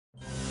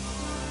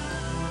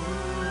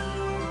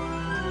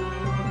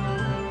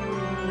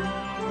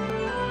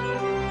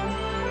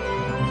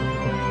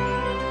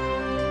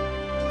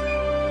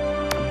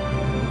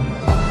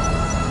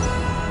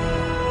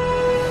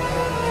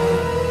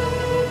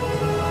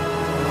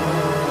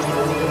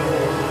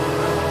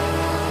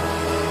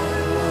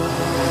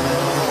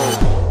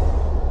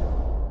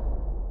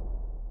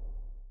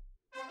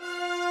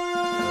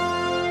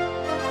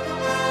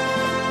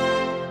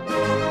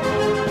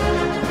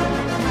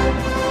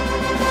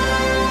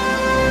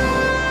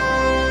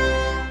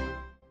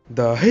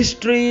The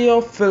history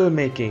of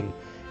filmmaking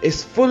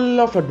is full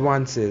of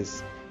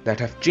advances that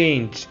have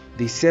changed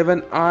the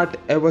seven art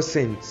ever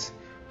since,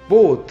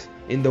 both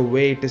in the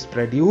way it is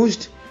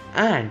produced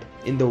and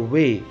in the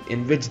way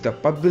in which the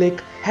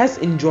public has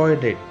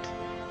enjoyed it.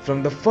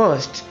 From the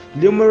first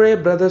Lumiere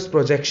Brothers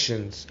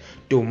projections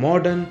to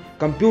modern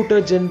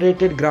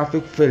computer-generated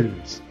graphic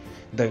films,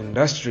 the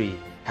industry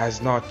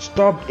has not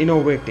stopped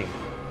innovating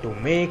to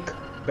make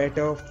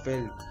better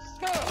films.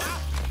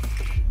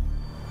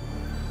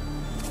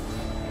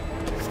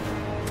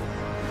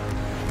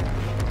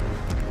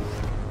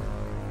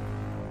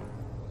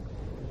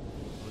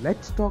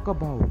 Let's talk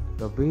about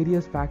the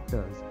various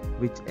factors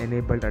which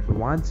enabled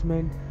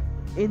advancement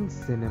in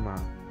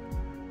cinema.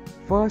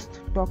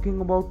 First, talking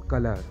about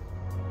color.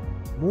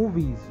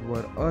 Movies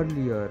were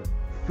earlier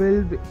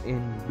filmed in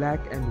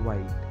black and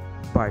white,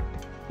 but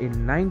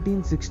in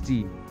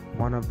 1916,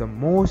 one of the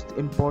most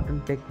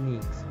important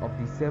techniques of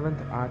the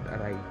seventh art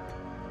arrived,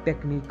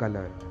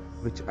 Technicolor,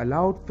 which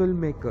allowed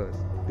filmmakers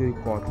to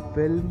record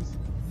films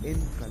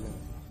in color.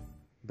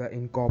 The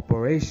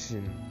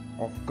incorporation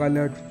of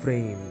colored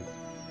frames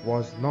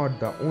was not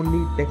the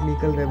only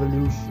technical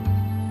revolution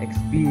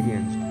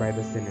experienced by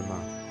the cinema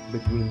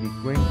between the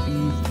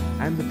 20s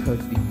and the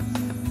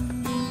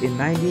 30s. In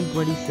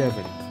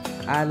 1927,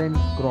 Alan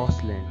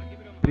Crosland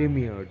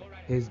premiered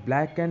his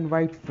black and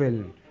white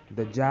film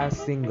The Jazz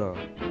Singer,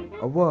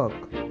 a work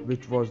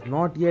which was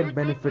not yet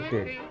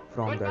benefited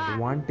from the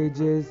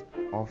advantages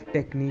of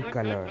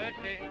Technicolor,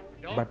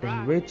 but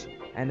in which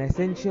an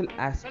essential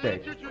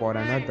aspect for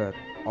another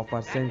of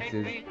our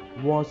senses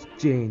was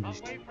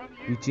changed.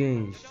 We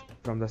changed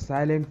from the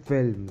silent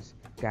films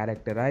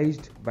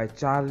characterized by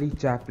Charlie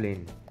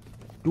Chaplin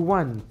to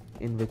one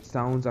in which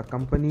sounds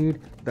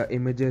accompanied the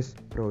images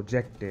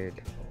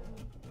projected.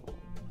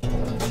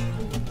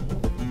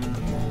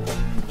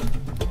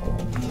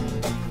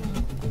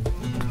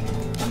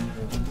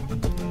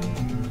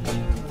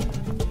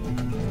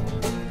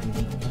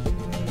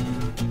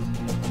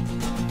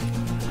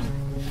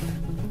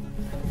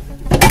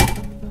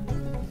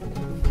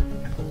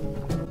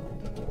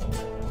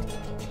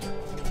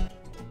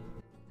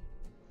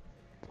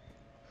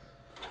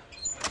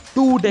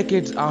 Two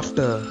decades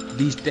after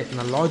these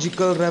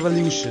technological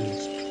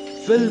revolutions,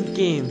 film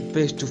came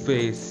face to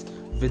face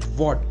with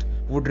what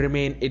would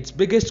remain its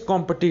biggest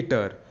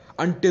competitor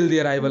until the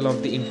arrival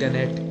of the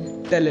internet,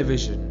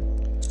 television.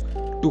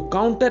 To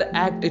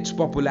counteract its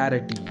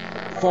popularity,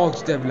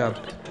 Fox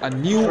developed a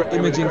new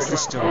imaging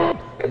system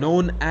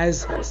known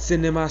as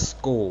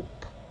CinemaScope.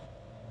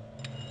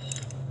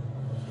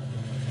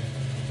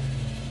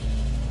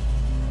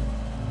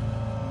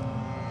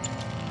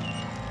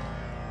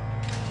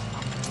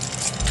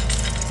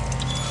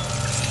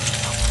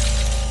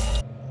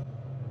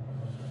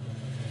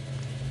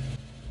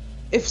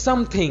 If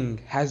something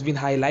has been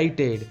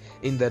highlighted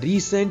in the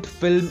recent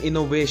film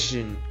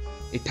innovation,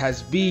 it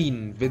has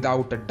been,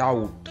 without a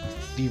doubt,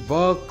 the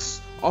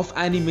works of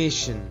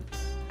animation,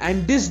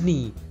 and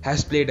Disney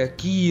has played a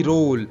key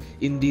role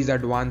in these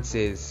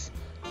advances.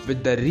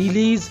 With the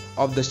release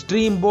of the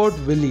Steamboat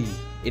Willie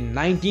in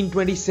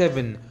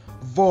 1927,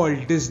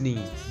 Walt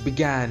Disney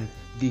began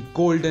the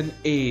golden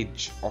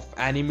age of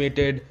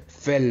animated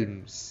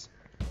films.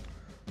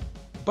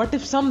 But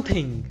if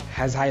something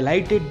has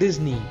highlighted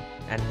Disney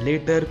and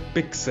later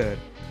Pixar,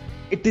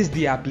 it is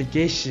the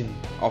application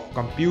of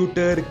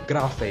computer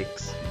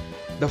graphics.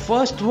 The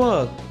first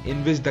work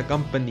in which the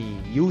company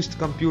used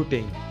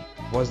computing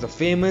was the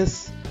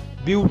famous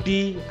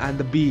Beauty and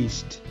the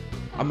Beast.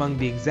 Among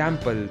the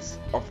examples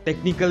of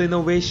technical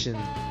innovation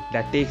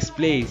that takes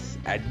place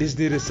at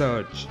Disney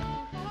Research,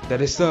 the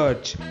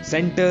research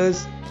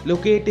centers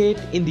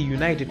located in the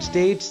United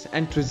States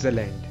and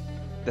Switzerland.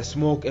 The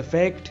smoke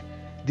effect,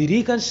 the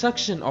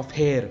reconstruction of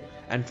hair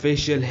and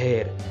facial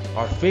hair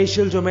or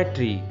facial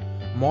geometry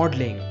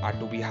modeling are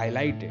to be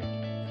highlighted.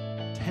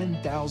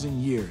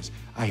 10,000 years,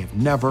 I have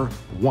never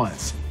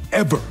once,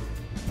 ever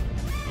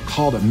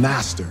called a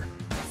master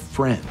a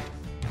friend.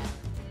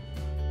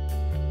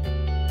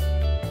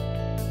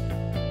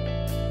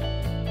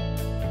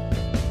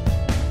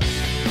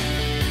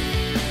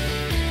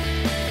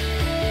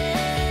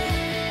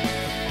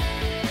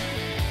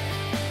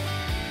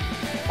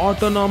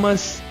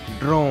 Autonomous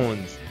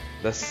drones.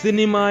 The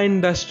cinema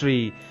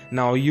industry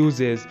now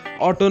uses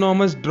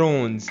autonomous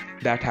drones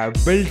that have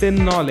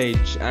built-in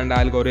knowledge and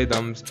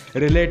algorithms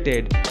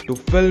related to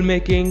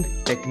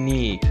filmmaking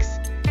techniques.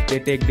 They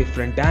take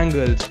different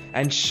angles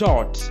and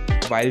shots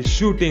while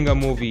shooting a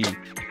movie.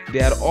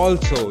 They are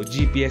also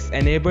GPS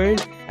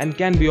enabled and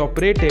can be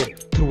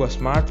operated through a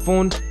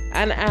smartphone,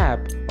 an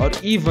app, or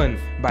even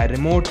by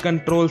remote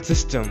control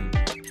system.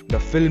 The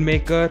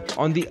filmmaker,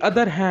 on the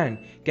other hand,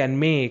 can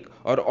make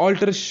or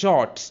alter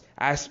shots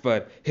as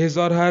per his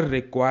or her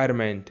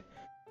requirement.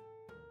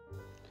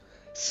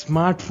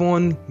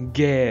 Smartphone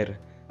gear.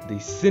 The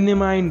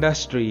cinema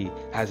industry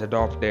has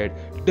adopted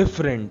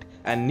different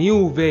and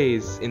new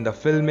ways in the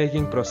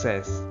filmmaking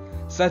process,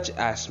 such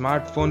as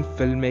smartphone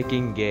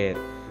filmmaking gear,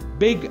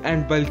 big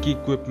and bulky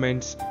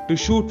equipments to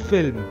shoot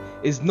film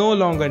is no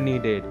longer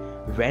needed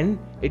when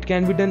it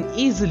can be done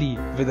easily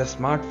with a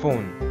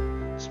smartphone.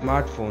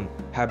 Smartphones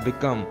have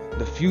become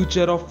the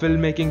future of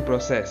filmmaking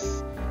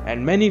process,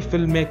 and many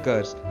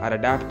filmmakers are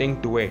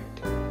adapting to it.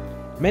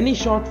 Many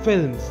short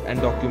films and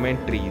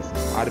documentaries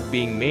are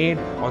being made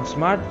on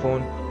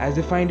smartphone as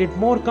they find it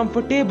more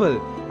comfortable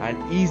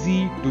and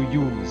easy to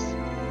use.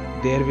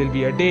 There will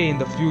be a day in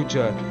the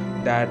future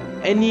that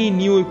any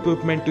new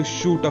equipment to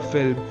shoot a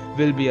film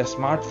will be a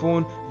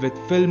smartphone with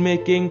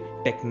filmmaking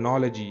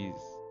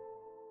technologies.